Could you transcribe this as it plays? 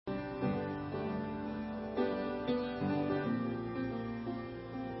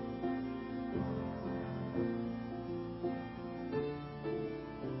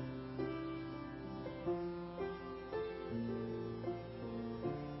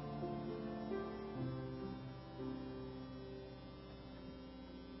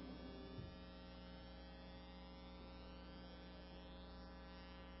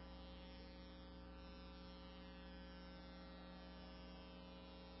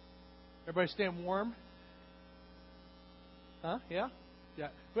Everybody staying warm? Huh? Yeah? Yeah.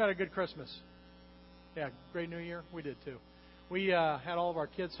 We had a good Christmas. Yeah, great New Year. We did too. We had all of our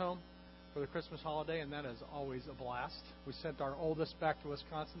kids home for the Christmas holiday, and that is always a blast. We sent our oldest back to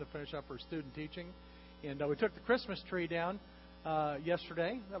Wisconsin to finish up her student teaching, and we took the Christmas tree down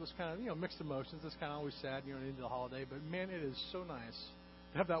yesterday. That was kind of mixed emotions. It's kind of always sad into the holiday, but man, it is so nice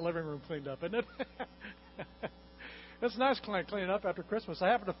to have that living room cleaned up, isn't it? It's nice cleaning up after Christmas. I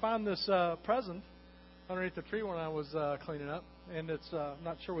happened to find this present underneath the tree when I was cleaning up, and it's I'm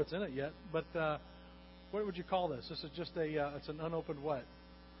not sure what's in it yet, but what would you call this? This is just it's an unopened what?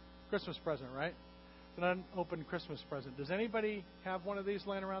 Christmas present, right? It's an unopened Christmas present. Does anybody have one of these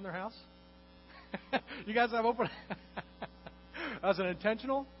laying around their house? You guys have open? Was it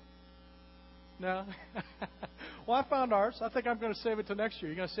intentional? No? Well, I found ours. I think I'm going to save it till next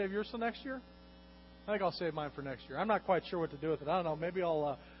year. You going to save yours till next year? I think I'll save mine for next year. I'm not quite sure what to do with it. I don't know. Maybe I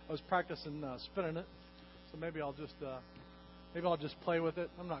was practicing spinning it, so maybe I'll just play with it.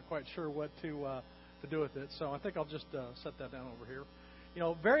 I'm not quite sure what to do with it, so I think I'll just set that down over here.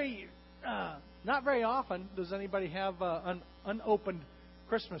 Not very often does anybody have an unopened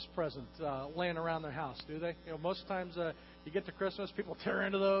Christmas present laying around their house, do they? Most times you get to Christmas, people tear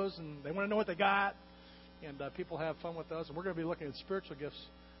into those and they want to know what they got, and people have fun with those. And we're going to be looking at spiritual gifts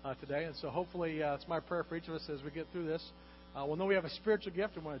today, and so hopefully it's my prayer for each of us as we get through this. We'll know we have a spiritual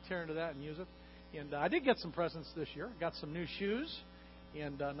gift and want to tear into that and use it. And I did get some presents this year. Got some new shoes,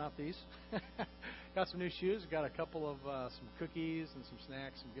 and not these. Got some new shoes. Got a couple of some cookies and some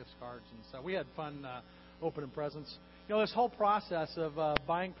snacks and gift cards, and so we had fun opening presents. This whole process of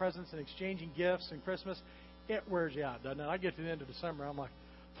buying presents and exchanging gifts and Christmas, it wears you out, doesn't it? I get to the end of December, I'm like,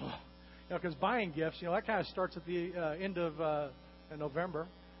 because buying gifts, that kind of starts at the end of November.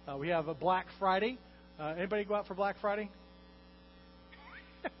 We have a Black Friday. Anybody go out for Black Friday?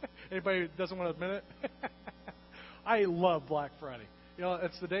 Anybody doesn't want to admit it? I love Black Friday.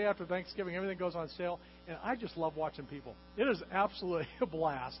 It's the day after Thanksgiving. Everything goes on sale, and I just love watching people. It is absolutely a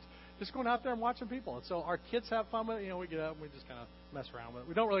blast. Just going out there and watching people. And so our kids have fun with it. We get out and we just kind of mess around with it.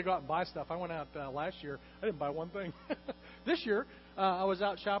 We don't really go out and buy stuff. I went out last year. I didn't buy one thing. This year, I was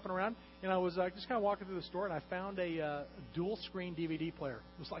out shopping around, and I was just kind of walking through the store, and I found a dual-screen DVD player.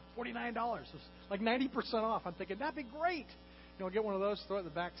 It was like $49. It was like 90% off. I'm thinking, that'd be great. Get one of those, throw it in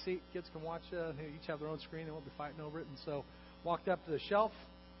the back seat. Kids can watch it. They each have their own screen. They won't be fighting over it. And so walked up to the shelf.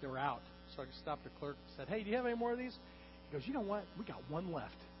 They were out. So I stopped the clerk and said, hey, do you have any more of these? He goes, you know what? We got one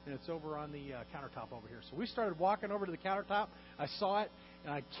left, and it's over on the countertop over here. So we started walking over to the countertop. I saw it,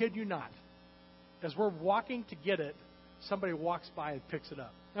 and I kid you not, as we're walking to get it, somebody walks by and picks it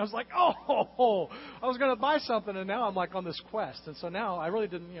up. And I was like, oh, I was going to buy something, and now I'm like on this quest. And so now I really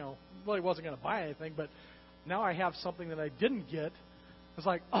didn't, really wasn't going to buy anything, but now I have something that I didn't get. It's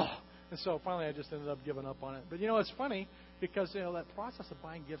like, oh. And so finally I just ended up giving up on it. But, it's funny because, that process of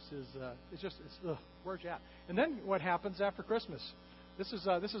buying gifts is wears you out. And then what happens after Christmas? This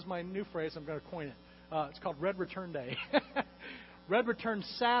is my new phrase. I'm going to coin it. It's called Red Return Day. Red Return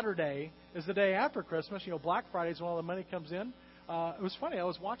Saturday is the day after Christmas. Black Friday is when all the money comes in. It was funny. I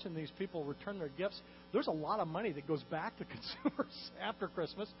was watching these people return their gifts. There's a lot of money that goes back to consumers after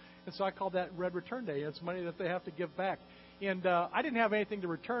Christmas. And so I call that Red Return Day. It's money that they have to give back. And I didn't have anything to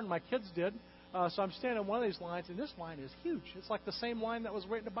return. My kids did. So I'm standing in one of these lines, and this line is huge. It's like the same line that was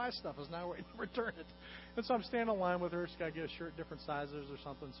waiting to buy stuff is now waiting to return it. And so I'm standing in line with her. She's got to get a shirt different sizes or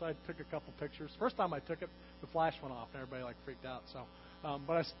something. So I took a couple pictures. First time I took it, the flash went off, and everybody freaked out. So,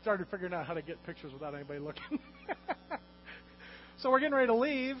 but I started figuring out how to get pictures without anybody looking. So we're getting ready to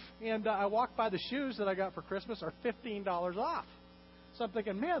leave, and I walked by the shoes that I got for Christmas are $15 off. So I'm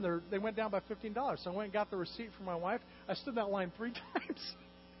thinking, man, they went down by $15. So I went and got the receipt for my wife. I stood in that line 3 times.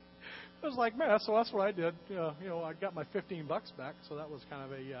 I was like, man, that's what I did. I got my $15 back, so that was kind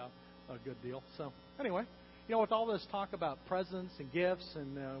of a good deal. So anyway, with all this talk about presents and gifts,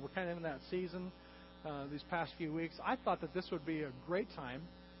 and we're kind of in that season these past few weeks, I thought that this would be a great time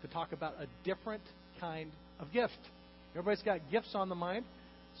to talk about a different kind of gift. Everybody's got gifts on the mind.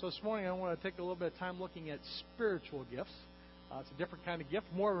 So this morning I want to take a little bit of time looking at spiritual gifts. It's a different kind of gift,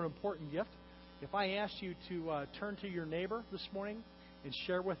 more of an important gift. If I asked you to turn to your neighbor this morning and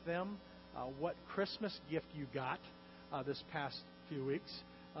share with them what Christmas gift you got this past few weeks,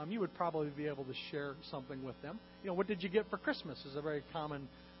 you would probably be able to share something with them. What did you get for Christmas is a very common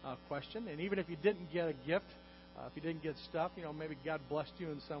question. And even if you didn't get a gift, if you didn't get stuff, maybe God blessed you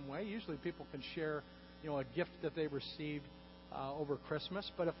in some way. Usually people can share a gift that they received over Christmas.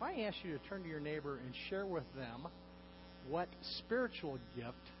 But if I ask you to turn to your neighbor and share with them what spiritual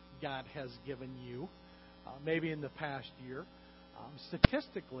gift God has given you, maybe in the past year,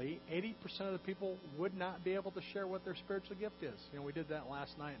 Statistically, 80% of the people would not be able to share what their spiritual gift is. We did that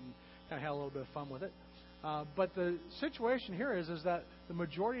last night and kind of had a little bit of fun with it. But the situation here is that the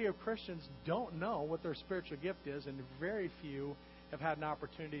majority of Christians don't know what their spiritual gift is, and very few have had an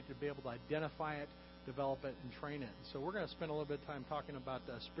opportunity to be able to identify it, develop it, and train it. So we're going to spend a little bit of time talking about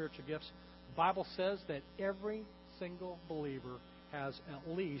spiritual gifts. The Bible says that every single believer has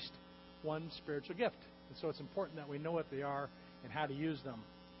at least one spiritual gift. And so it's important that we know what they are and how to use them.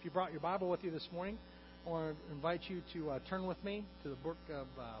 If you brought your Bible with you this morning, I want to invite you to turn with me to the book of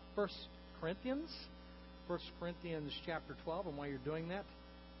 1 Corinthians. 1 Corinthians chapter 12, and while you're doing that,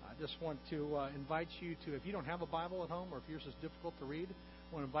 I just want to invite you to, if you don't have a Bible at home or if yours is difficult to read,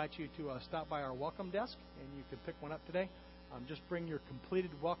 I want to invite you to stop by our welcome desk, and you can pick one up today. Just bring your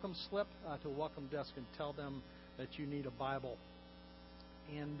completed welcome slip to a welcome desk and tell them that you need a Bible.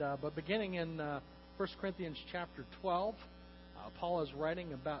 But beginning in 1 Corinthians chapter 12, Paul is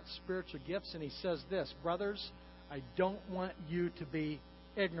writing about spiritual gifts, and he says this: "Brothers, I don't want you to be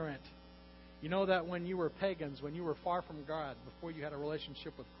ignorant. You know that when you were pagans, when you were far from God, before you had a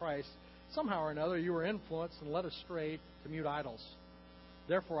relationship with Christ, somehow or another you were influenced and led astray to mute idols.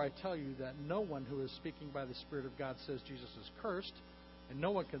 Therefore I tell you that no one who is speaking by the Spirit of God says Jesus is cursed, and no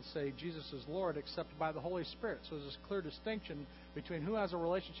one can say Jesus is Lord except by the Holy Spirit." So there's this clear distinction between who has a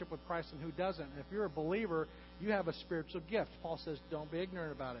relationship with Christ and who doesn't. And if you're a believer, you have a spiritual gift. Paul says don't be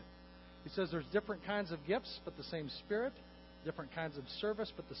ignorant about it. He says there's different kinds of gifts, but the same Spirit, different kinds of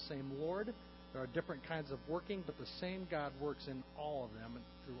service, but the same Lord. There are different kinds of working, but the same God works in all of them and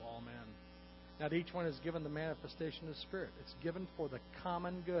through all men. Now to each one is given the manifestation of the Spirit. It's given for the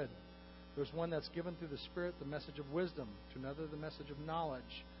common good. There's one that's given through the Spirit the message of wisdom, to another the message of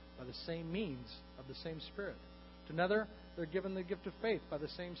knowledge by the same means of the same Spirit. To another they're given the gift of faith by the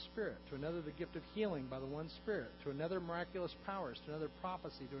same Spirit. To another the gift of healing by the one Spirit. To another miraculous powers. To another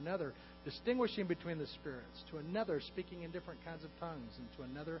prophecy. To another distinguishing between the spirits. To another speaking in different kinds of tongues. And to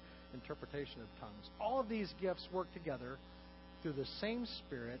another interpretation of tongues. All of these gifts work together through the same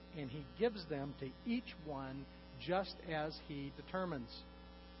Spirit, and He gives them to each one just as He determines.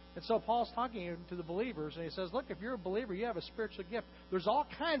 And so Paul's talking to the believers, and he says, look, if you're a believer, you have a spiritual gift. There's all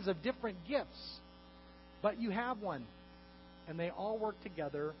kinds of different gifts, but you have one. And they all work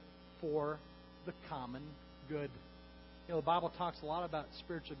together for the common good. The Bible talks a lot about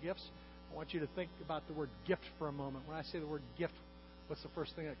spiritual gifts. I want you to think about the word gift for a moment. When I say the word gift, what's the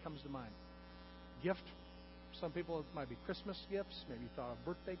first thing that comes to mind? Gift. Some people, it might be Christmas gifts. Maybe you thought of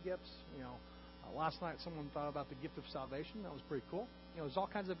birthday gifts. Last night someone thought about the gift of salvation. That was pretty cool. There's all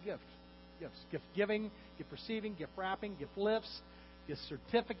kinds of gifts. Gift giving, gift receiving, gift wrapping, gift lifts, gift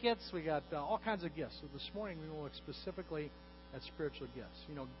certificates. We got all kinds of gifts. So this morning we will look specifically at spiritual gifts.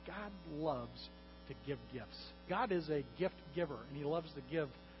 God loves to give gifts. God is a gift giver, and He loves to give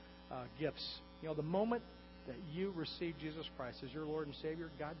gifts. The moment that you receive Jesus Christ as your Lord and Savior,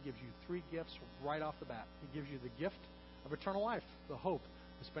 God gives you three gifts right off the bat. He gives you the gift of eternal life, the hope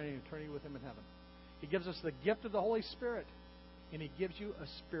of spending eternity with Him in heaven. He gives us the gift of the Holy Spirit, and He gives you a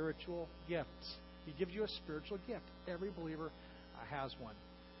spiritual gift. He gives you a spiritual gift. Every believer has one.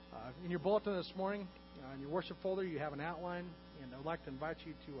 In your bulletin this morning, in your worship folder, you have an outline, and I'd like to invite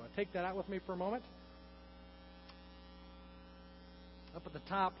you to take that out with me for a moment. Up at the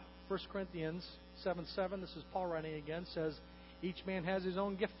top, 1 Corinthians 7:7, this is Paul writing again, says, each man has his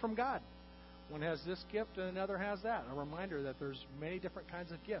own gift from God. One has this gift and another has that. A reminder that there's many different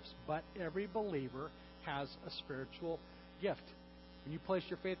kinds of gifts, but every believer has a spiritual gift. When you place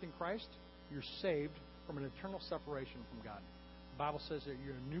your faith in Christ, you're saved from an eternal separation from God. The Bible says that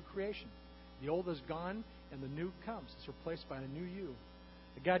you're a new creation. The old is gone and the new comes. It's replaced by a new you.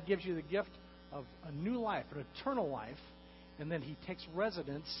 That God gives you the gift of a new life, an eternal life, and then He takes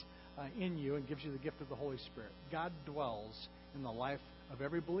residence in you and gives you the gift of the Holy Spirit. God dwells in the life of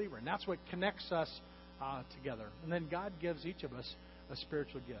every believer, and that's what connects us together. And then God gives each of us a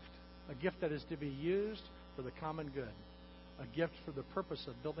spiritual gift, a gift that is to be used for the common good, a gift for the purpose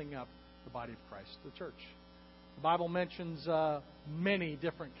of building up the body of Christ, the church. The Bible mentions many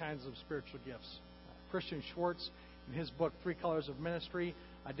different kinds of spiritual gifts. Christian Schwartz, in his book, 3 Colors of Ministry,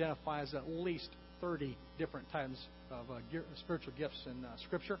 identifies at least 30 different types of spiritual gifts in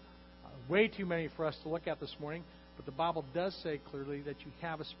Scripture. Way too many for us to look at this morning, but the Bible does say clearly that you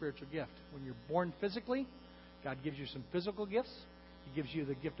have a spiritual gift. When you're born physically, God gives you some physical gifts. He gives you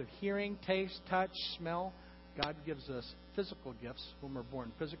the gift of hearing, taste, touch, smell. God gives us physical gifts when we're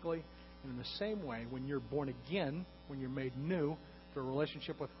born physically. And in the same way, when you're born again, when you're made new through a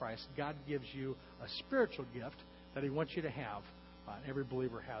relationship with Christ, God gives you a spiritual gift that He wants you to have. Every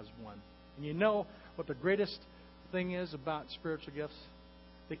believer has one. And you know what the greatest thing is about spiritual gifts,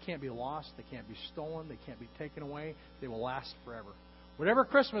 they can't be lost, they can't be stolen, they can't be taken away. They will last forever. Whatever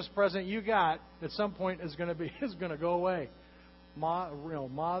Christmas present you got at some point is going to go away.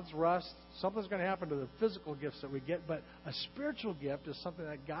 Moths, rust, something's going to happen to the physical gifts that we get, but a spiritual gift is something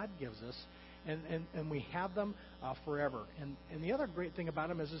that God gives us, and we have them forever. And the other great thing about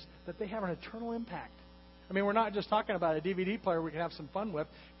them is that they have an eternal impact. I mean, we're not just talking about a DVD player we can have some fun with.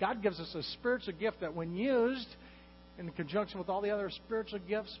 God gives us a spiritual gift that, when used in conjunction with all the other spiritual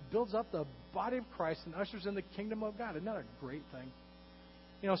gifts, builds up the body of Christ and ushers in the kingdom of God. Isn't that a great thing?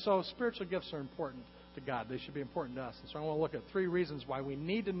 So spiritual gifts are important to God. They should be important to us. And so I want to look at 3 reasons why we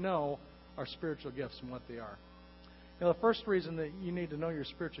need to know our spiritual gifts and what they are. The first reason that you need to know your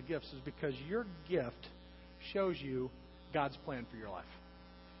spiritual gifts is because your gift shows you God's plan for your life.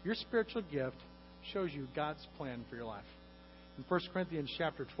 Your spiritual gift shows you God's plan for your life. In 1 Corinthians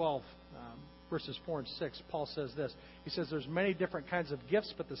chapter 12, verses 4 and 6, Paul says this. He says, there's many different kinds of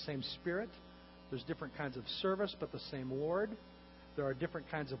gifts, but the same Spirit. There's different kinds of service, but the same Lord. There are different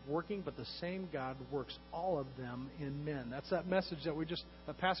kinds of working, but the same God works all of them in men. That's that message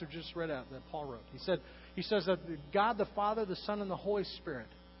that passage just read out that Paul wrote. He says that God the Father, the Son, and the Holy Spirit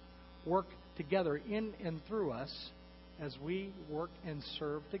work together in and through us as we work and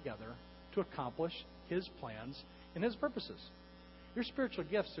serve together to accomplish His plans and His purposes. Your spiritual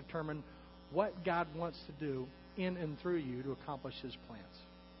gifts determine what God wants to do in and through you to accomplish His plans.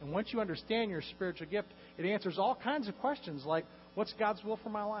 And once you understand your spiritual gift, it answers all kinds of questions like, what's God's will for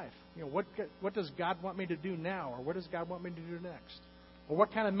my life? What does God want me to do now? Or what does God want me to do next? Or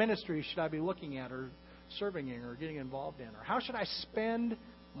what kind of ministry should I be looking at or serving in or getting involved in? Or how should I spend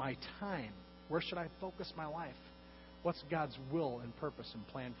my time? Where should I focus my life? What's God's will and purpose and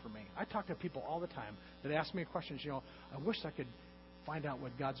plan for me? I talk to people all the time that ask me questions, I wish I could find out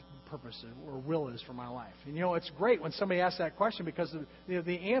what God's purpose or will is for my life. And it's great when somebody asks that question, because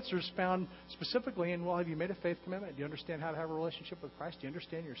the answer is found specifically in, have you made a faith commitment? Do you understand how to have a relationship with Christ? Do you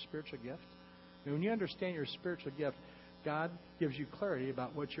understand your spiritual gift? And when you understand your spiritual gift, God gives you clarity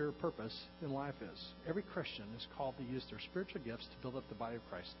about what your purpose in life is. Every Christian is called to use their spiritual gifts to build up the body of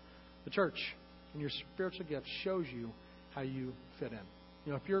Christ. The church and your spiritual gift shows you how you fit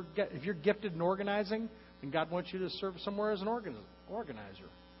in. If you're gifted in organizing, then God wants you to serve somewhere as an organizer.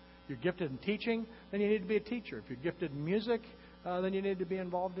 If you're gifted in teaching, then you need to be a teacher. If you're gifted in music, then you need to be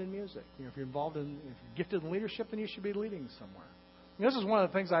involved in music. If you're gifted in leadership, then you should be leading somewhere. This is one of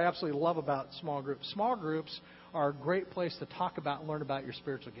the things I absolutely love about small groups. Small groups are a great place to talk about and learn about your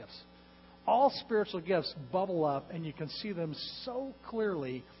spiritual gifts. All spiritual gifts bubble up, and you can see them so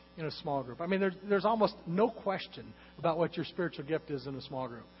clearly in a small group. I mean, there's almost no question about what your spiritual gift is in a small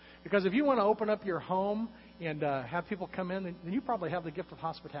group. Because if you want to open up your home and have people come in, then you probably have the gift of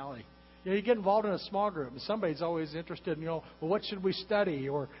hospitality. You get involved in a small group, and somebody's always interested in, what should we study?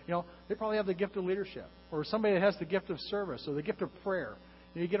 Or, they probably have the gift of leadership. Or somebody that has the gift of service or the gift of prayer.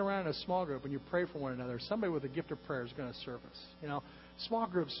 You get around in a small group and you pray for one another. Somebody with a gift of prayer is going to surface. Small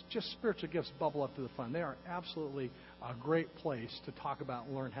groups, just spiritual gifts bubble up to the front. They are absolutely a great place to talk about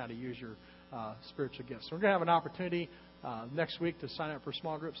and learn how to use your spiritual gifts. So we're going to have an opportunity next week to sign up for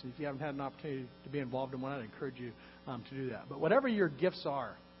small groups. And if you haven't had an opportunity to be involved in one, I'd encourage you to do that. But whatever your gifts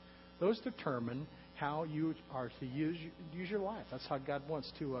are, those determine how you are to use your life. That's how God wants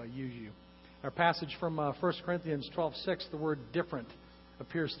to use you. Our passage from 1 Corinthians 12:6, the word different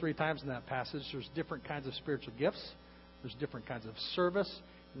appears 3 times in that passage. There's different kinds of spiritual gifts. There's different kinds of service.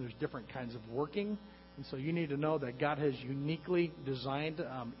 And there's different kinds of working. And so you need to know that God has uniquely designed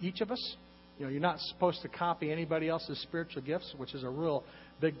each of us. You're not supposed to copy anybody else's spiritual gifts, which is a real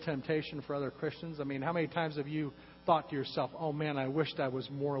big temptation for other Christians. I mean, how many times have you thought to yourself, oh man, I wished I was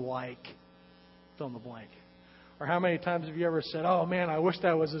more like fill in the blank? Or how many times have you ever said, oh man, I wished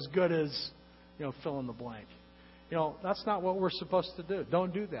I was as good as, fill in the blank? That's not what we're supposed to do.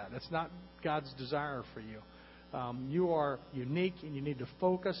 Don't do that. That's not God's desire for you. You are unique, and you need to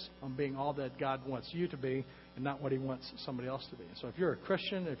focus on being all that God wants you to be and not what He wants somebody else to be. So if you're a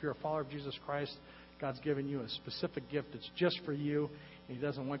Christian, if you're a follower of Jesus Christ, God's given you a specific gift that's just for you, and He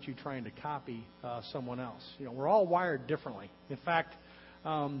doesn't want you trying to copy someone else. We're all wired differently. In fact,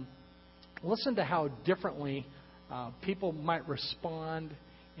 listen to how differently people might respond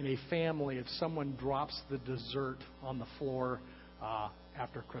in a family if someone drops the dessert on the floor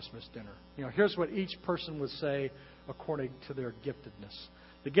after Christmas dinner. Here's what each person would say according to their giftedness.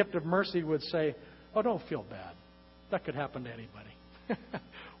 The gift of mercy would say, oh, don't feel bad. That could happen to anybody.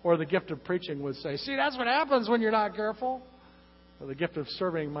 Or the gift of preaching would say, see, that's what happens when you're not careful. Or the gift of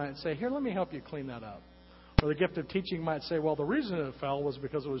serving might say, here, let me help you clean that up. Or the gift of teaching might say, well, the reason it fell was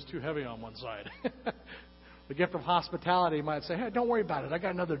because it was too heavy on one side. The gift of hospitality might say, hey, don't worry about it. I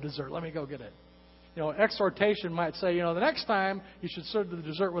got another dessert. Let me go get it. Exhortation might say, the next time you should serve the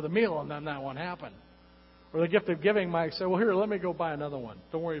dessert with a meal, and then that won't happen. Or the gift of giving might say, well, here, let me go buy another one.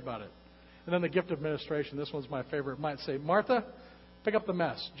 Don't worry about it. And then the gift of administration, this one's my favorite, might say, Martha, pick up the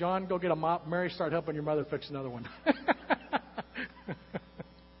mess. John, go get a mop. Mary, start helping your mother fix another one.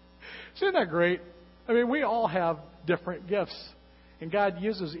 Isn't that great? I mean, we all have different gifts. And God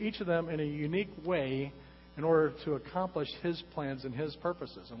uses each of them in a unique way in order to accomplish His plans and His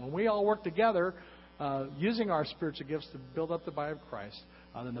purposes. And when we all work together, using our spiritual gifts to build up the body of Christ,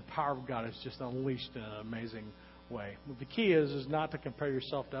 then the power of God is just unleashed in an amazing way. The key is not to compare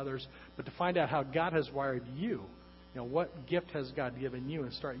yourself to others, but to find out how God has wired you. What gift has God given you,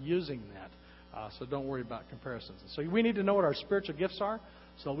 and start using that. So don't worry about comparisons. So we need to know what our spiritual gifts are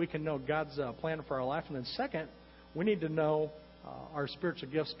so we can know God's plan for our life. And then second, we need to know our spiritual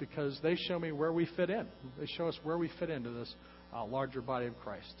gifts because they show me where we fit in. They show us where we fit into this larger body of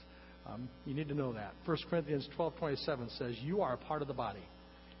Christ. You need to know that. 1 Corinthians 12:27 says, you are a part of the body,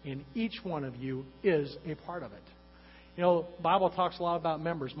 and each one of you is a part of it. The Bible talks a lot about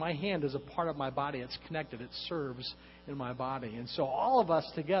members. My hand is a part of my body. It's connected. It serves in my body. And so all of us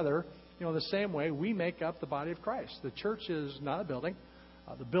together, the same way, we make up the body of Christ. The church is not a building.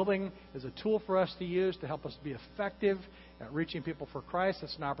 The building is a tool for us to use to help us be effective at reaching people for Christ.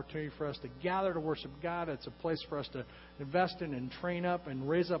 It's an opportunity for us to gather to worship God. It's a place for us to invest in and train up and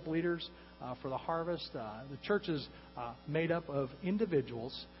raise up leaders for the harvest. The church is made up of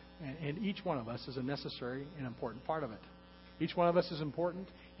individuals, and each one of us is a necessary and important part of it. Each one of us is important,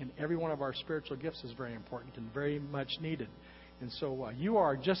 and every one of our spiritual gifts is very important and very much needed. And so you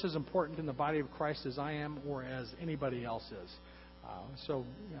are just as important in the body of Christ as I am or as anybody else is. So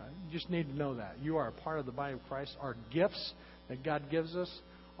you just need to know that. You are a part of the body of Christ. Our gifts that God gives us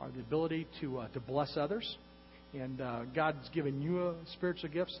are the ability to bless others. And God's given you a spiritual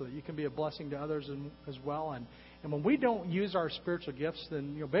gift so that you can be a blessing to others as well. And when we don't use our spiritual gifts,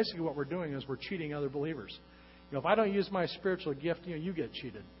 then basically what we're doing is we're cheating other believers. If I don't use my spiritual gift, you get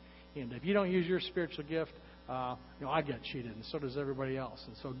cheated. And if you don't use your spiritual gift, I get cheated, and so does everybody else.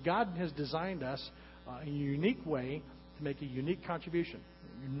 And so God has designed us in a unique way to make a unique contribution.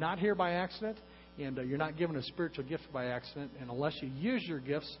 You're not here by accident, and you're not given a spiritual gift by accident. And unless you use your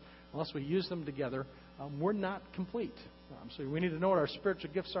gifts, unless we use them together, we're not complete. So we need to know what our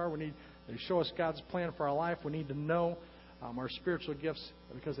spiritual gifts are. They show us God's plan for our life. We need to know our spiritual gifts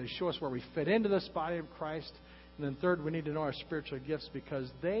because they show us where we fit into this body of Christ. And then third, we need to know our spiritual gifts because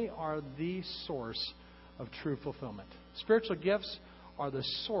they are the source of true fulfillment. Spiritual gifts are the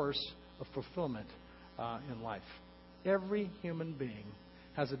source of fulfillment in life. Every human being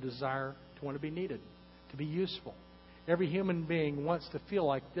has a desire to want to be needed, to be useful. Every human being wants to feel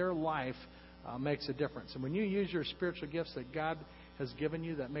like their life makes a difference. And when you use your spiritual gifts that God has given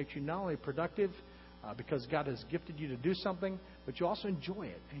you, that makes you not only productive because God has gifted you to do something, but you also enjoy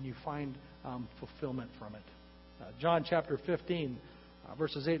it and you find fulfillment from it. John chapter 15,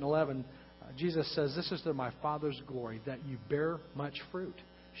 verses 8 and 11, Jesus says, this is to my Father's glory, that you bear much fruit,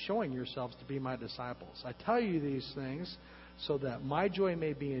 showing yourselves to be my disciples. I tell you these things so that my joy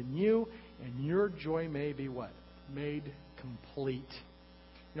may be in you and your joy may be what? Made complete.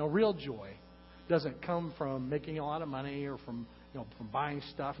 Real joy doesn't come from making a lot of money or from buying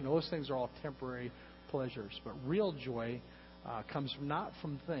stuff. Those things are all temporary pleasures. But real joy comes not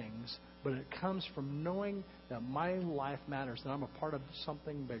from things, but it comes from knowing that my life matters, that I'm a part of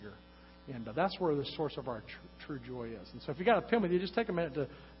something bigger. And that's where the source of our true joy is. And so if you got a pen with you, just take a minute to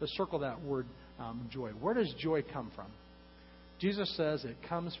circle that word joy. Where does joy come from? Jesus says it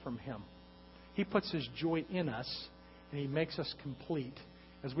comes from Him. He puts His joy in us, and He makes us complete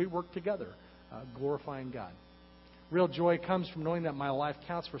as we work together, glorifying God. Real joy comes from knowing that my life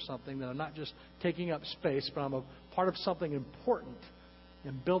counts for something, that I'm not just taking up space, but I'm a part of something important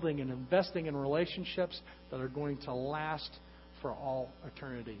in building and investing in relationships that are going to last for all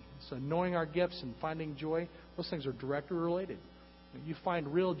eternity. So knowing our gifts and finding joy, those things are directly related. You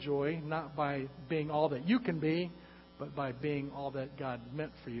find real joy not by being all that you can be, but by being all that God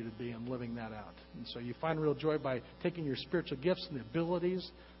meant for you to be and living that out. And so you find real joy by taking your spiritual gifts and the abilities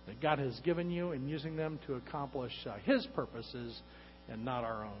that God has given you and using them to accomplish His purposes and not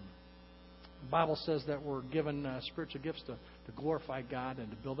our own. The Bible says that we're given spiritual gifts to glorify God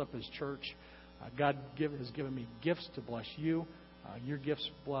and to build up His church. God has given me gifts to bless you. Your gifts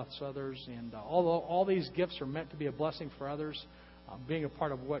bless others. And although all these gifts are meant to be a blessing for others, being a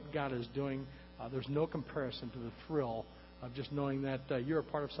part of what God is doing, there's no comparison to the thrill of just knowing that you're a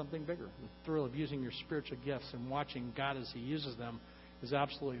part of something bigger. The thrill of using your spiritual gifts and watching God as He uses them is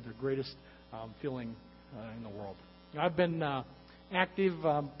absolutely the greatest feeling in the world. I've been active,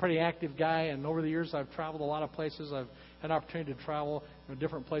 pretty active guy, and over the years I've traveled a lot of places. I've had an opportunity to travel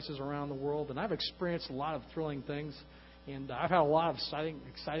different places around the world, and I've experienced a lot of thrilling things. And I've had a lot of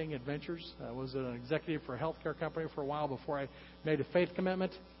exciting adventures. I was an executive for a healthcare company for a while before I made a faith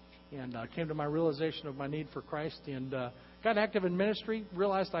commitment, and came to my realization of my need for Christ, and got active in ministry,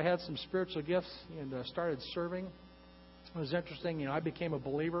 realized I had some spiritual gifts, and started serving. It was interesting. I became a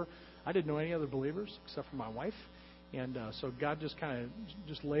believer. I didn't know any other believers except for my wife. And so God just kind of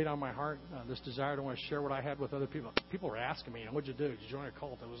just laid on my heart this desire to want to share what I had with other people. People were asking me, what'd you do? Did you join a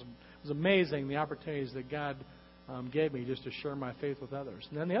cult? It was amazing, the opportunities that God gave me just to share my faith with others.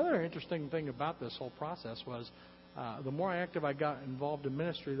 And then the other interesting thing about this whole process was the more active I got involved in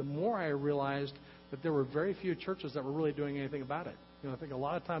ministry, the more I realized that there were very few churches that were really doing anything about it. I think a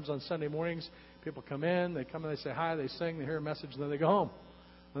lot of times on Sunday mornings, people come in, they say hi, they sing, they hear a message, and then they go home.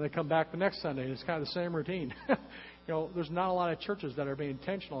 Then they come back the next Sunday, and it's kind of the same routine. There's not a lot of churches that are being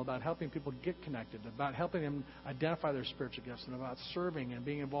intentional about helping people get connected, about helping them identify their spiritual gifts, and about serving and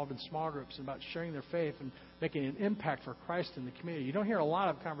being involved in small groups, and about sharing their faith and making an impact for Christ in the community. You don't hear a lot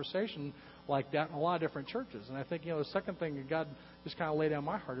of conversation like that in a lot of different churches. And I think, the second thing that God just kind of laid on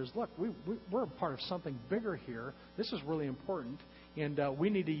my heart is, look, we're a part of something bigger here. This is really important, and we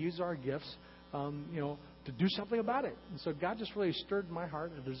need to use our gifts, to do something about it. And so God just really stirred in my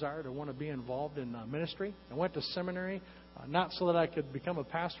heart a desire to want to be involved in ministry. I went to seminary, not so that I could become a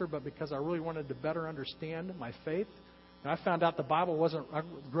pastor, but because I really wanted to better understand my faith. And I found out the Bible I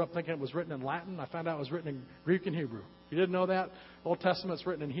grew up thinking it was written in Latin. I found out it was written in Greek and Hebrew. You didn't know that? Old Testament's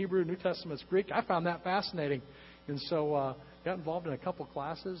written in Hebrew, New Testament's Greek. I found that fascinating. And so got involved in a couple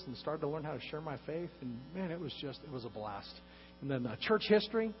classes and started to learn how to share my faith. And, man, it was a blast. And then church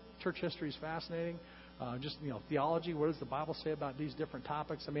history. Church history is fascinating. Theology. What does the Bible say about these different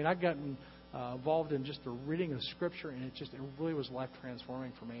topics? I've gotten involved in just the reading of Scripture, and it really was life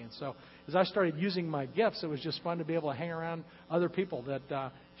transforming for me. And so, as I started using my gifts, it was just fun to be able to hang around other people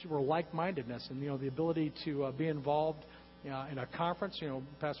that were like-mindedness, and the ability to be involved in a conference.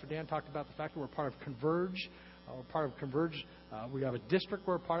 Pastor Dan talked about the fact that we're part of Converge. We're part of Converge. We have a district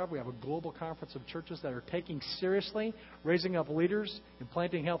we're a part of. We have a global conference of churches that are taking seriously raising up leaders and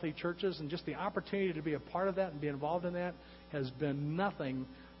planting healthy churches. And just the opportunity to be a part of that and be involved in that has been nothing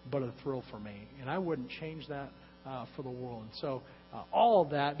but a thrill for me. And I wouldn't change that for the world. And so all of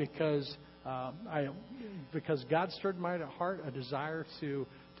that because God stirred in my heart a desire to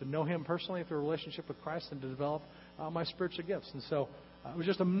know Him personally through a relationship with Christ and to develop my spiritual gifts. And so it was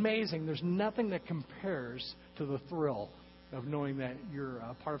just amazing. There's nothing that compares to the thrill of knowing that you're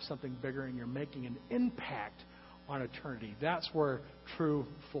a part of something bigger and you're making an impact on eternity. That's where true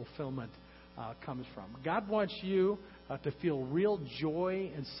fulfillment comes from. God wants you to feel real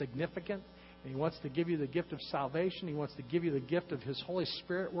joy and significant. And He wants to give you the gift of salvation. He wants to give you the gift of His Holy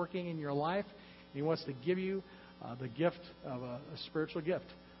Spirit working in your life. And He wants to give you the gift of a spiritual gift.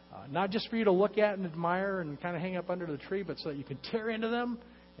 Not just for you to look at and admire and kind of hang up under the tree, but so that you can tear into them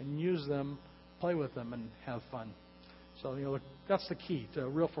and use them, play with them, and have fun. So, that's the key to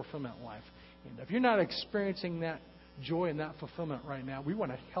real fulfillment in life. And if you're not experiencing that joy and that fulfillment right now, we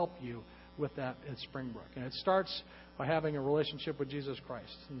want to help you with that at Springbrook. And it starts by having a relationship with Jesus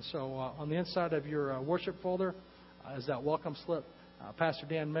Christ. And so on the inside of your worship folder is that welcome slip Pastor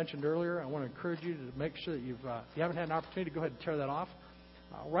Dan mentioned earlier. I want to encourage you to make sure that if you haven't had an opportunity, go ahead and tear that off.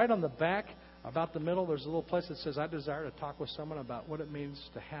 Right on the back, about the middle, there's a little place that says, I desire to talk with someone about what it means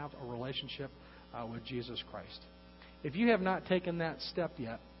to have a relationship with Jesus Christ. If you have not taken that step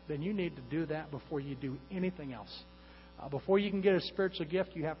yet, then you need to do that before you do anything else. Before you can get a spiritual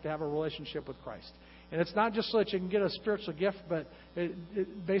gift, you have to have a relationship with Christ. And it's not just so that you can get a spiritual gift, but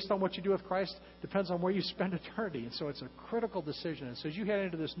based on what you do with Christ, depends on where you spend eternity. And so it's a critical decision. And so as you head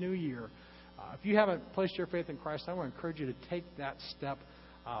into this new year, if you haven't placed your faith in Christ, I want to encourage you to take that step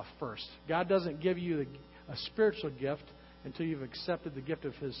first. God doesn't give you a spiritual gift until you've accepted the gift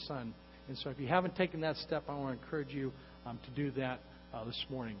of His Son. And so if you haven't taken that step, I want to encourage you to do that this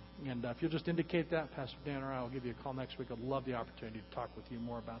morning. And if you'll just indicate that, Pastor Dan or I will give you a call next week. I'd love the opportunity to talk with you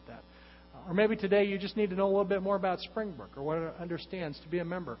more about that. Or maybe today you just need to know a little bit more about Springbrook or what it understands to be a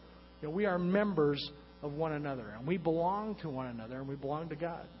member. We are members of one another, and we belong to one another, and we belong to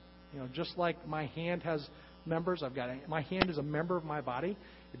God. Just like my hand has members, my hand is a member of my body.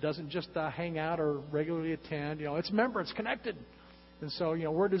 It doesn't just hang out or regularly attend. It's a member. It's connected. And so,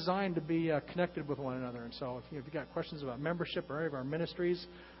 we're designed to be connected with one another. And so, if you've got questions about membership or any of our ministries,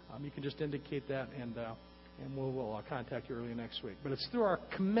 you can just indicate that, and we'll contact you early next week. But it's through our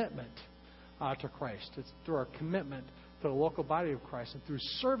commitment to Christ. It's through our commitment to the local body of Christ, and through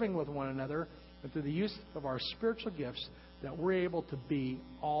serving with one another and through the use of our spiritual gifts that we're able to be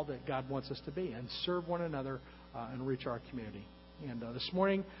all that God wants us to be and serve one another and reach our community. And this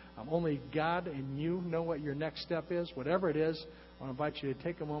morning, only God and you know what your next step is. Whatever it is, I want to invite you to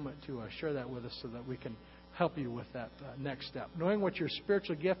take a moment to share that with us so that we can help you with that next step. Knowing what your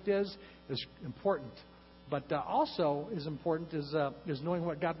spiritual gift is important. But also is important is knowing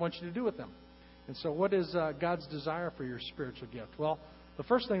what God wants you to do with them. And so what is God's desire for your spiritual gift? Well, the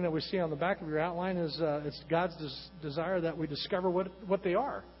first thing that we see on the back of your outline is it's God's desire that we discover what they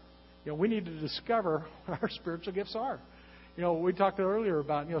are. We need to discover what our spiritual gifts are. We talked earlier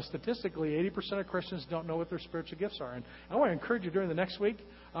about, statistically, 80% of Christians don't know what their spiritual gifts are. And I want to encourage you during the next week,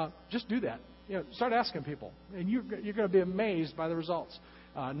 just do that. Start asking people. And you're going to be amazed by the results.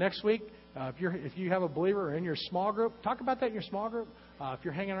 Next week, if you have a believer in your small group, talk about that in your small group. If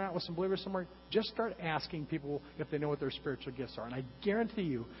you're hanging out with some believers somewhere, just start asking people if they know what their spiritual gifts are. And I guarantee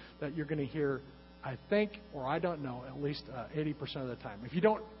you that you're going to hear, I think, or I don't know, at least 80% of the time. If you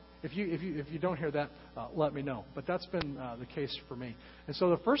don't hear that, let me know. But that's been the case for me. And so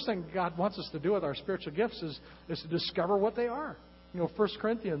the first thing God wants us to do with our spiritual gifts is to discover what they are. 1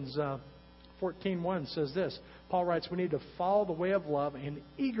 Corinthians 14:1 says this. Paul writes, we need to follow the way of love and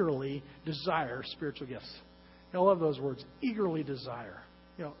eagerly desire spiritual gifts. I love those words, eagerly desire.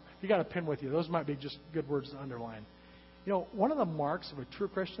 If you got a pen with you, those might be just good words to underline. One of the marks of a true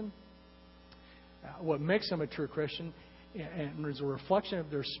Christian, what makes them a true Christian, and is a reflection of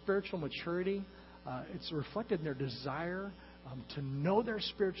their spiritual maturity, it's reflected in their desire to know their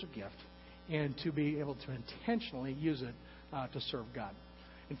spiritual gift and to be able to intentionally use it to serve God.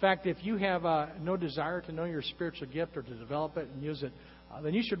 In fact, if you have no desire to know your spiritual gift or to develop it and use it,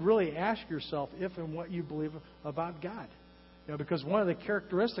 then you should really ask yourself if and what you believe about God. Because one of the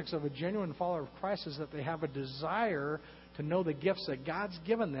characteristics of a genuine follower of Christ is that they have a desire to know the gifts that God's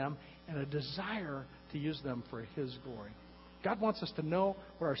given them and a desire to use them for His glory. God wants us to know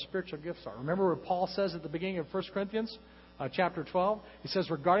what our spiritual gifts are. Remember what Paul says at the beginning of 1 Corinthians chapter 12? He says,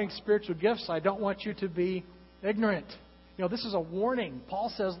 regarding spiritual gifts, I don't want you to be ignorant. This is a warning.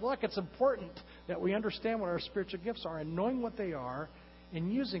 Paul says, look, it's important that we understand what our spiritual gifts are, and knowing what they are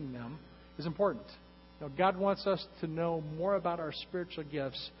and using them is important. God wants us to know more about our spiritual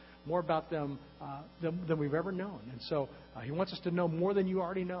gifts, more about them than we've ever known. And so He wants us to know more than you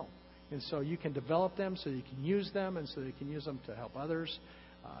already know. And so you can develop them so you can use them and so you can use them to help others.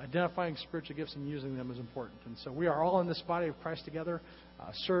 Identifying spiritual gifts and using them is important. And so we are all in this body of Christ together,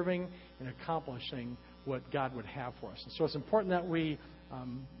 serving and accomplishing what God would have for us. And so it's important that we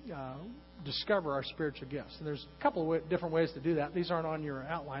discover our spiritual gifts. And there's a couple of different ways to do that. These aren't on your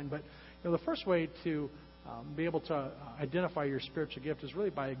outline, but the first way to be able to identify your spiritual gift is really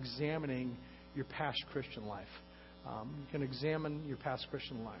by examining your past Christian life. You can examine your past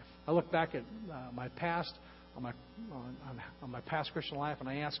Christian life. I look back at my past, on my past Christian life, and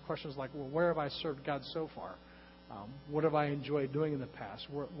I ask questions like, well, where have I served God so far? What have I enjoyed doing in the past?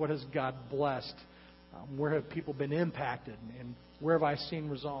 What has God blessed? Where have people been impacted? And where have I seen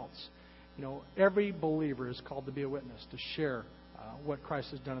results? Every believer is called to be a witness, to share what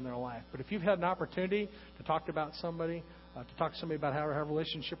Christ has done in their life. But if you've had an opportunity to talk about somebody, about how to have a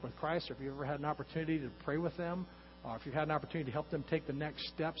relationship with Christ, or if you've ever had an opportunity to pray with them, or if you've had an opportunity to help them take the next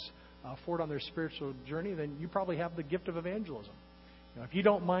steps forward on their spiritual journey, then you probably have the gift of evangelism. If you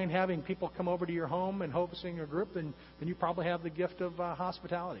don't mind having people come over to your home and hosting a group, then you probably have the gift of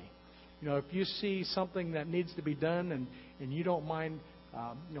hospitality. If you see something that needs to be done and you don't mind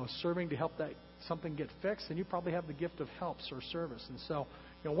serving to help that something get fixed, then you probably have the gift of helps or service. And so,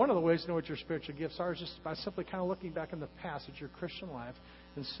 one of the ways to know what your spiritual gifts are is just by simply kind of looking back in the past at your Christian life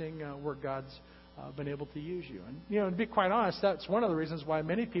and seeing where God's been able to use you. And, to be quite honest, that's one of the reasons why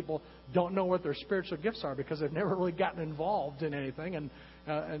many people don't know what their spiritual gifts are, because they've never really gotten involved in anything,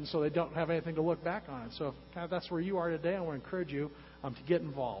 and so they don't have anything to look back on. So if that's where you are today, I want to encourage you to get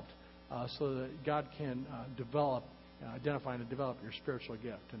involved so that God can identify and develop your spiritual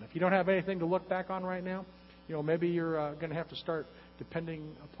gift. And if you don't have anything to look back on right now, maybe you're going to have to start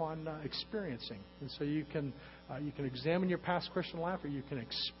depending upon experiencing. And so you can examine your past Christian life, or you can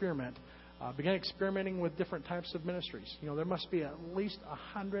experiment. Begin experimenting with different types of ministries. There must be at least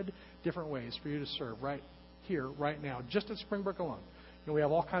 100 different ways for you to serve right here, right now, just at Springbrook alone. We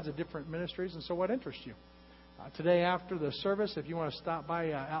have all kinds of different ministries, and so what interests you? Today after the service, if you want to stop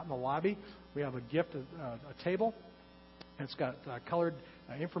by out in the lobby, we have a gift, a table. It's got colored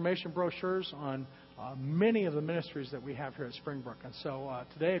information brochures on many of the ministries that we have here at Springbrook. And so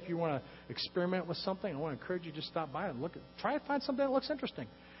today, if you want to experiment with something, I want to encourage you to just stop by and try to find something that looks interesting.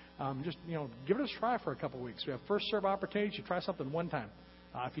 Give it a try for a couple of weeks. We have first serve opportunities. You try something one time.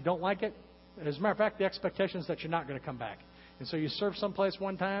 If you don't like it, as a matter of fact, the expectation is that you're not going to come back. And so you serve someplace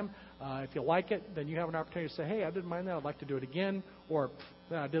one time. If you like it, then you have an opportunity to say, hey, I didn't mind that. I'd like to do it again. Or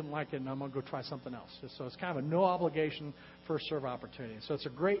I didn't like it, and I'm going to go try something else. So it's kind of a no obligation first serve opportunity. So it's a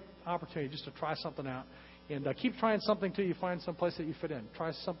great opportunity just to try something out. And keep trying something till you find some place that you fit in.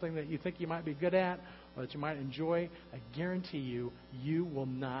 Try something that you think you might be good at or that you might enjoy. I guarantee you, you will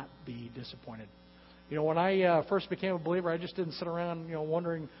not be disappointed. You know, when I first became a believer, I just didn't sit around,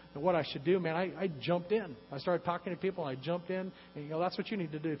 wondering what I should do. Man, I jumped in. I started talking to people. I jumped in, and that's what you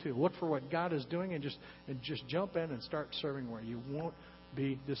need to do too. Look for what God is doing, and just jump in and start serving where you won't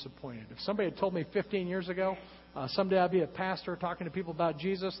be disappointed. If somebody had told me 15 years ago, someday I'd be a pastor talking to people about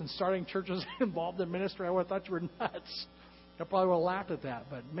Jesus and starting churches involved in ministry, I would have thought you were nuts. I probably would have laughed at that.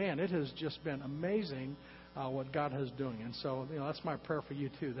 But man, it has just been amazing. What God is doing. And so, that's my prayer for you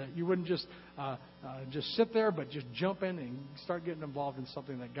too, that you wouldn't just sit there, but just jump in and start getting involved in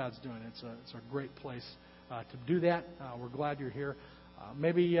something that God's doing. It's a great place to do that. We're glad you're here.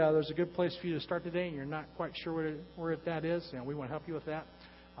 Maybe there's a good place for you to start today, and you're not quite sure where that is. We want to help you with that.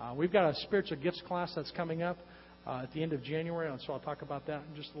 We've got a spiritual gifts class that's coming up at the end of January, and so I'll talk about that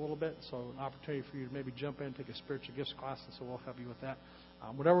in just a little bit. So an opportunity for you to maybe jump in and take a spiritual gifts class, and so we'll help you with that.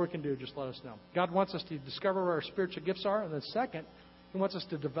 Whatever we can do, just let us know. God wants us to discover where our spiritual gifts are, and then second, He wants us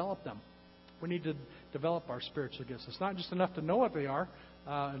to develop them. We need to develop our spiritual gifts. It's not just enough to know what they are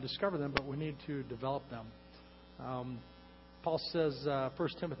and discover them, but we need to develop them. Paul says, 1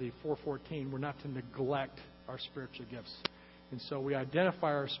 Timothy 4:14, we're not to neglect our spiritual gifts. And so we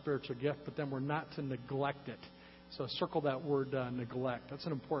identify our spiritual gift, but then we're not to neglect it. So circle that word neglect. That's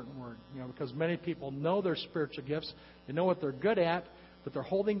an important word, because many people know their spiritual gifts. They know what they're good at, but they're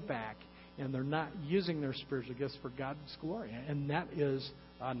holding back, and they're not using their spiritual gifts for God's glory. And that is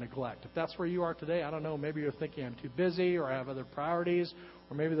neglect. If that's where you are today, I don't know, maybe you're thinking I'm too busy, or I have other priorities,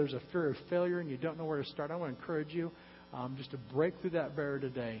 or maybe there's a fear of failure and you don't know where to start. I want to encourage you just to break through that barrier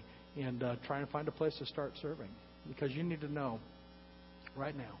today and try and find a place to start serving. Because you need to know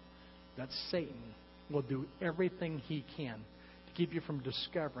right now that Satan will do everything he can to keep you from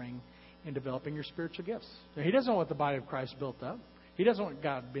discovering and developing your spiritual gifts. Now, he doesn't want the body of Christ built up. He doesn't want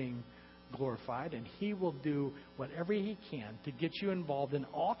God being glorified, and he will do whatever he can to get you involved in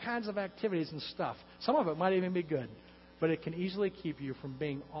all kinds of activities and stuff. Some of it might even be good, but it can easily keep you from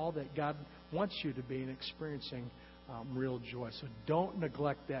being all that God wants you to be and experiencing real joy. So don't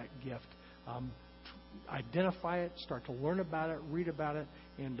neglect that gift. Identify it, start to learn about it, read about it,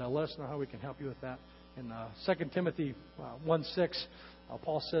 and let us know how we can help you with that. In 2 Timothy 1:6,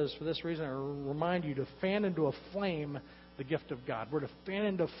 Paul says, for this reason, I remind you to fan into a flame the gift of God. We're to fan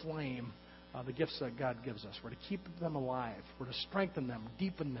into flame the gifts that God gives us. We're to keep them alive. We're to strengthen them,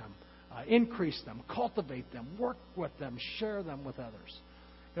 deepen them, increase them, cultivate them, work with them, share them with others.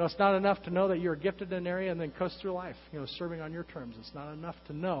 It's not enough to know that you're gifted in an area and then coast through life, serving on your terms. It's not enough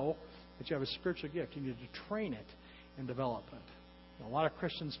to know that you have a spiritual gift. You need to train it and develop it. A lot of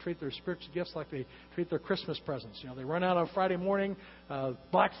Christians treat their spiritual gifts like they treat their Christmas presents. They run out on Friday morning,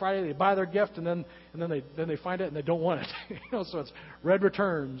 Black Friday, they buy their gift, and then they find it and they don't want it. So it's red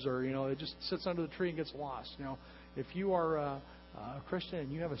returns, or it just sits under the tree and gets lost. If you are a Christian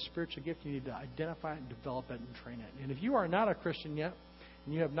and you have a spiritual gift, you need to identify it and develop it and train it. And if you are not a Christian yet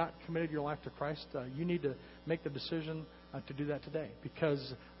and you have not committed your life to Christ, you need to make the decision to do that today,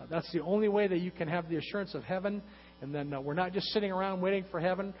 because that's the only way that you can have the assurance of heaven. And then we're not just sitting around waiting for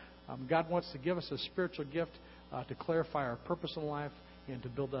heaven. God wants to give us a spiritual gift to clarify our purpose in life and to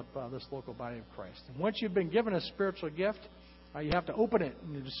build up this local body of Christ. And once you've been given a spiritual gift, you have to open it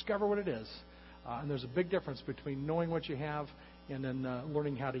and discover what it is. And there's a big difference between knowing what you have and then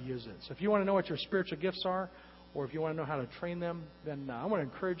learning how to use it. So if you want to know what your spiritual gifts are, or if you want to know how to train them, then I want to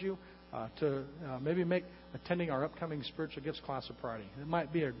encourage you to maybe make attending our upcoming spiritual gifts class a priority. It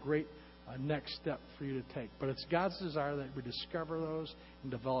might be a great next step for you to take. But it's God's desire that we discover those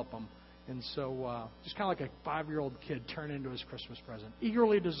and develop them. And so just kind of like a 5-year-old kid turn into his Christmas present.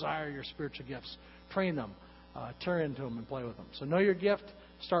 Eagerly desire your spiritual gifts. Train them. Turn into them and play with them. So know your gift.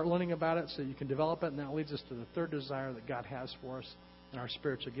 Start learning about it so you can develop it. And that leads us to the third desire that God has for us in our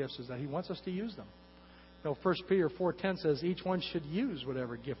spiritual gifts, is that He wants us to use them. 1 Peter 4:10 says, each one should use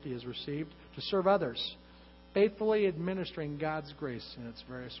whatever gift he has received to serve others, faithfully administering God's grace in its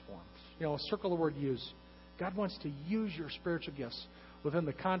various forms. Circle the word use. God wants to use your spiritual gifts within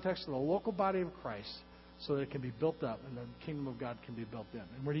the context of the local body of Christ so that it can be built up and the kingdom of God can be built in.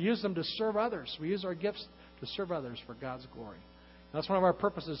 And we're to use them to serve others. We use our gifts to serve others for God's glory. And that's one of our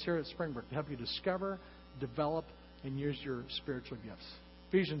purposes here at Springbrook, to help you discover, develop, and use your spiritual gifts.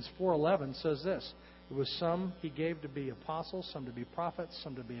 Ephesians 4:11 says this, it was some He gave to be apostles, some to be prophets,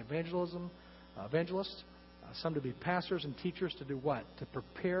 some to be evangelism, evangelists, some to be pastors and teachers, to do what? To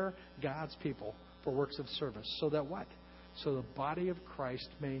prepare God's people for works of service. So that what? So the body of Christ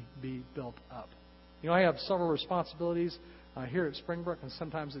may be built up. I have several responsibilities here at Springbrook, and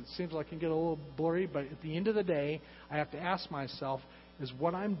sometimes it seems like it can get a little blurry, but at the end of the day, I have to ask myself, is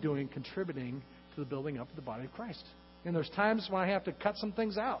what I'm doing contributing to the building up of the body of Christ? And there's times when I have to cut some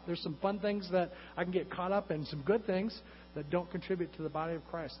things out. There's some fun things that I can get caught up in, some good things that don't contribute to the body of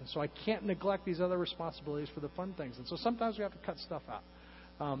Christ. And so I can't neglect these other responsibilities for the fun things. And so sometimes we have to cut stuff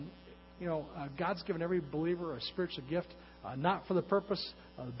out. God's given every believer a spiritual gift, not for the purpose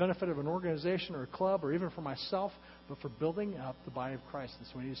of the benefit of an organization or a club or even for myself, but for building up the body of Christ. And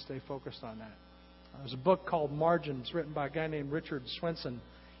so we need to stay focused on that. There's a book called Margins written by a guy named Richard Swenson,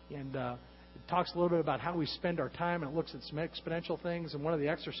 and it talks a little bit about how we spend our time, and it looks at some exponential things. And one of the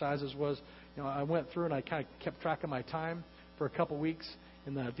exercises was, I went through and I kind of kept track of my time for a couple weeks.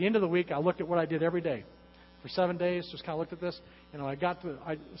 And then at the end of the week, I looked at what I did every day. For 7 days, just kind of looked at this. And when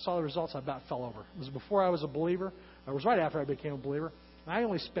I saw the results, I about fell over. It was before I was a believer. It was right after I became a believer. And I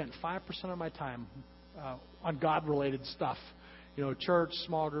only spent 5% of my time on God-related stuff. Church,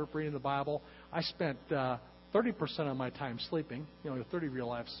 small group, reading the Bible. I spent 30% of my time sleeping. 30 of your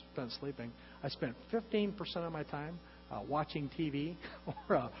life spent sleeping. I spent 15% of my time watching TV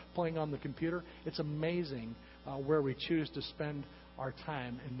or playing on the computer. It's amazing where we choose to spend our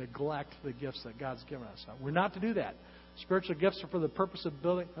time and neglect the gifts that God's given us. We're not to do that. Spiritual gifts are for the purpose of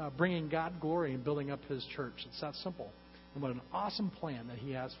bringing God glory and building up His church. It's that simple. And what an awesome plan that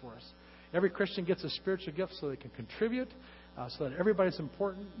He has for us. Every Christian gets a spiritual gift so they can contribute, so that everybody's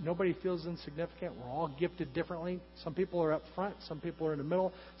important. Nobody feels insignificant. We're all gifted differently. Some people are up front. Some people are in the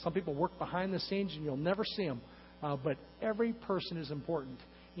middle. Some people work behind the scenes, and you'll never see them. But every person is important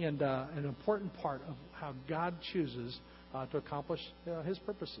and an important part of how God chooses to accomplish His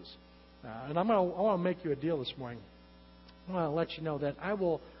purposes. And I want to make you a deal this morning. I want to let you know that I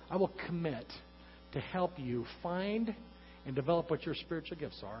will commit to help you find and develop what your spiritual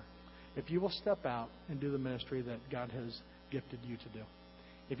gifts are if you will step out and do the ministry that God has gifted you to do.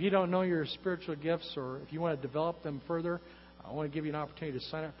 If you don't know your spiritual gifts, or if you want to develop them further, I want to give you an opportunity to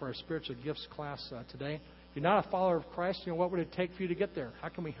sign up for our spiritual gifts class today. If you're not a follower of Christ, what would it take for you to get there? How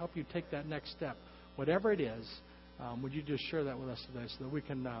can we help you take that next step? Whatever it is, would you just share that with us today so that we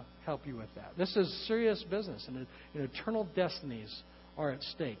can help you with that? This is serious business, and eternal destinies are at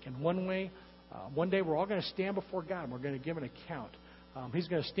stake. And one day we're all going to stand before God, and we're going to give an account. He's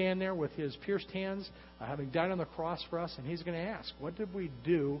going to stand there with His pierced hands, having died on the cross for us, and He's going to ask, what did we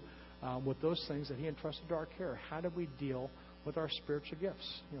do with those things that He entrusted to our care? How did we deal with our spiritual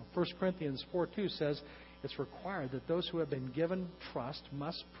gifts? 1 Corinthians 4:2 says, it's required that those who have been given trust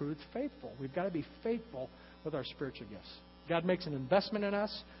must prove faithful. We've got to be faithful with our spiritual gifts. God makes an investment in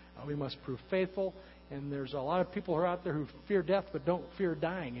us. We must prove faithful. And there's a lot of people who are out there who fear death but don't fear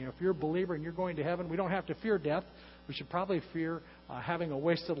dying. If you're a believer and you're going to heaven, we don't have to fear death. We should probably fear having a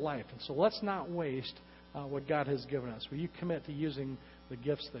wasted life. And so let's not waste what God has given us. Will you commit to using the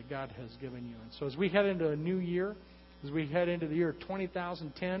gifts that God has given you? And so as we head into a new year, as we head into the year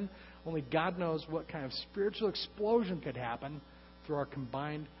 2010, only God knows what kind of spiritual explosion could happen through our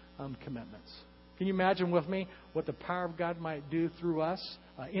combined commitments. Can you imagine with me what the power of God might do through us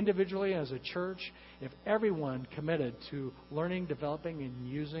individually as a church if everyone committed to learning, developing, and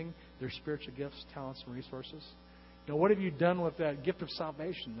using their spiritual gifts, talents, and resources? What have you done with that gift of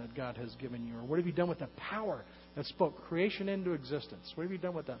salvation that God has given you? Or what have you done with the power that spoke creation into existence? What have you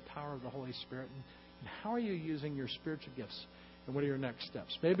done with that power of the Holy Spirit? And how are you using your spiritual gifts? And what are your next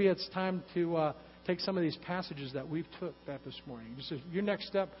steps? Maybe it's time to take some of these passages that we've took back this morning. Just your next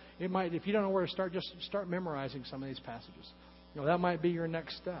step, if you don't know where to start, just start memorizing some of these passages. That might be your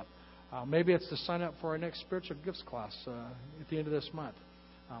next step. Maybe it's to sign up for our next spiritual gifts class at the end of this month.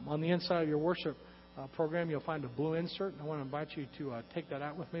 On the inside of your worship program, you'll find a blue insert. I want to invite you to take that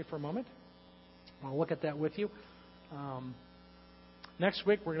out with me for a moment. I'll look at that with you. Next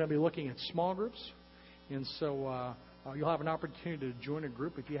week, we're going to be looking at small groups. And so you'll have an opportunity to join a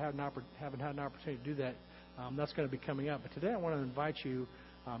group. If you haven't had an opportunity to do that, that's going to be coming up. But today I want to invite you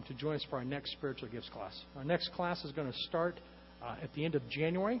to join us for our next spiritual gifts class. Our next class is going to start at the end of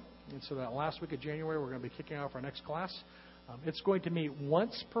January. And so that last week of January, we're going to be kicking off our next class. It's going to meet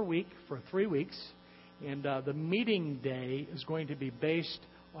once per week for 3 weeks. And the meeting day is going to be based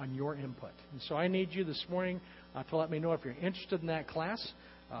on your input. And so I need you this morning to let me know if you're interested in that class.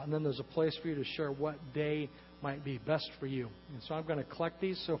 And then there's a place for you to share what day might be best for you. And so I'm going to collect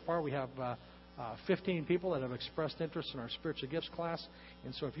these. So far we have 15 people that have expressed interest in our spiritual gifts class.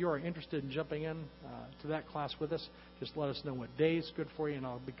 And so if you are interested in jumping in to that class with us, just let us know what day is good for you, and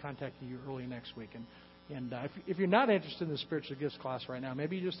I'll be contacting you early next week. And if you're not interested in the spiritual gifts class right now,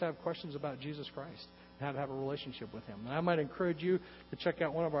 maybe you just have questions about Jesus Christ and how to have a relationship with Him. And I might encourage you to check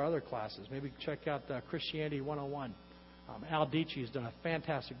out one of our other classes. Maybe check out Christianity 101. Al Dietschy has done a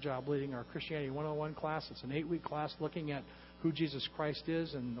fantastic job leading our Christianity 101 class. It's an 8-week class looking at who Jesus Christ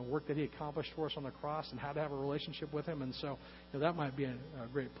is and the work that He accomplished for us on the cross and how to have a relationship with Him. And so that might be a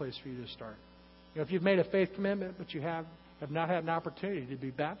great place for you to start. If you've made a faith commitment, but you have not had an opportunity to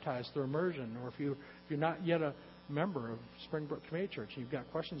be baptized through immersion, or if you're not yet a member of Springbrook Community Church and you've got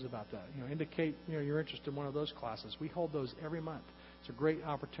questions about that, indicate you're interested in one of those classes. We hold those every month. It's a great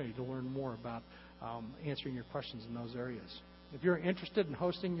opportunity to learn more about answering your questions in those areas. If you're interested in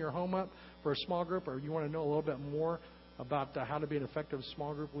hosting your home up for a small group, or you want to know a little bit more about how to be an effective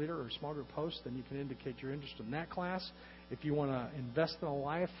small group leader or small group host, then you can indicate you're interested in that class. If you want to invest in the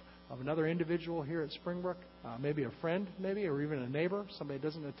life of another individual here at Springbrook, maybe a friend, or even a neighbor, somebody that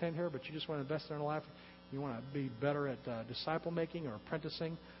doesn't attend here, but you just want to invest in their life, you want to be better at disciple making or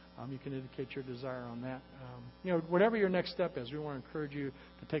apprenticing, you can indicate your desire on that. Whatever your next step is, we want to encourage you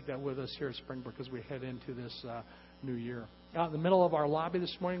to take that with us here at Springbrook as we head into this new year. Out in the middle of our lobby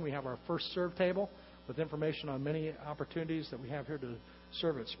this morning, we have our first serve table with information on many opportunities that we have here to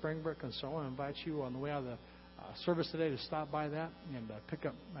serve at Springbrook. And so I want to invite you on the way out of the service today to stop by that and pick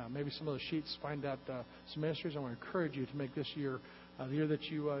up maybe some of the sheets, find out some ministries. I want to encourage you to make this year the year that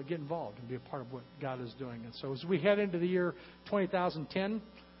you get involved and be a part of what God is doing. And so as we head into the year 2010,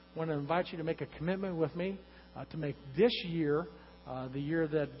 I want to invite you to make a commitment with me to make this year the year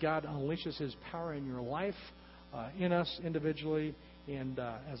that God unleashes His power in your life, in us individually, and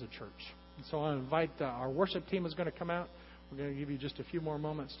as a church. And so I invite our worship team is going to come out. We're going to give you just a few more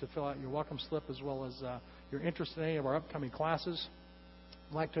moments to fill out your welcome slip as well as your interest in any of our upcoming classes.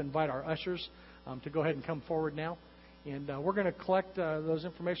 I'd like to invite our ushers to go ahead and come forward now. And we're going to collect those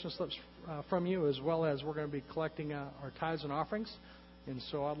information slips from you, as well as we're going to be collecting our tithes and offerings. And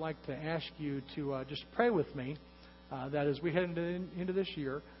so I'd like to ask you to just pray with me that as we head into this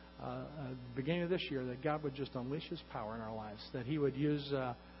year, beginning of this year, that God would just unleash His power in our lives, that He would use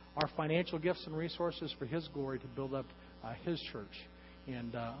our financial gifts and resources for His glory to build up His church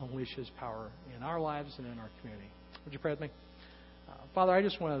and unleash His power in our lives and in our community. Would you pray with me? Father, I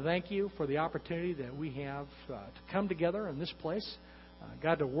just want to thank You for the opportunity that we have to come together in this place,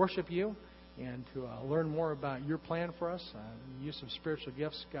 God, to worship You and to learn more about Your plan for us, the use of spiritual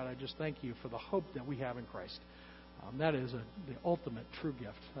gifts. God, I just thank You for the hope that we have in Christ. That is the ultimate true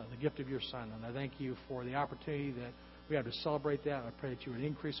gift, the gift of Your Son. And I thank You for the opportunity that we have to celebrate that. I pray that You would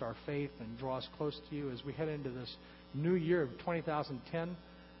increase our faith and draw us close to You as we head into this new year of 2010.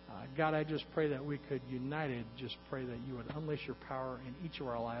 God, I just pray that we could united just pray that You would unleash Your power in each of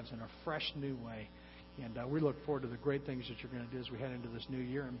our lives in a fresh new way. And we look forward to the great things that You're going to do as we head into this new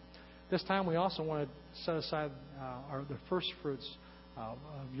year. And this time we also want to set aside the first fruits of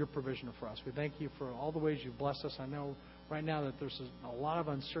Your provision for us. We thank You for all the ways You've blessed us. I know right now that there's a lot of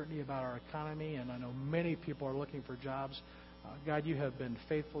uncertainty about our economy, and I know many people are looking for jobs. God, You have been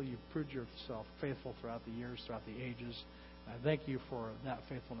faithful. You've proved Yourself faithful throughout the years, throughout the ages. I thank You for that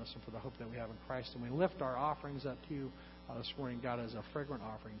faithfulness and for the hope that we have in Christ. And we lift our offerings up to You this morning, God, as a fragrant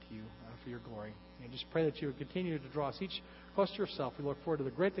offering to You for Your glory. And just pray that You would continue to draw us each close to Yourself. We look forward to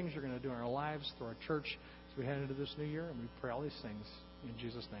the great things You're going to do in our lives, through our church, as we head into this new year. And we pray all these things in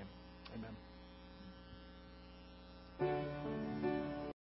Jesus' name. Amen.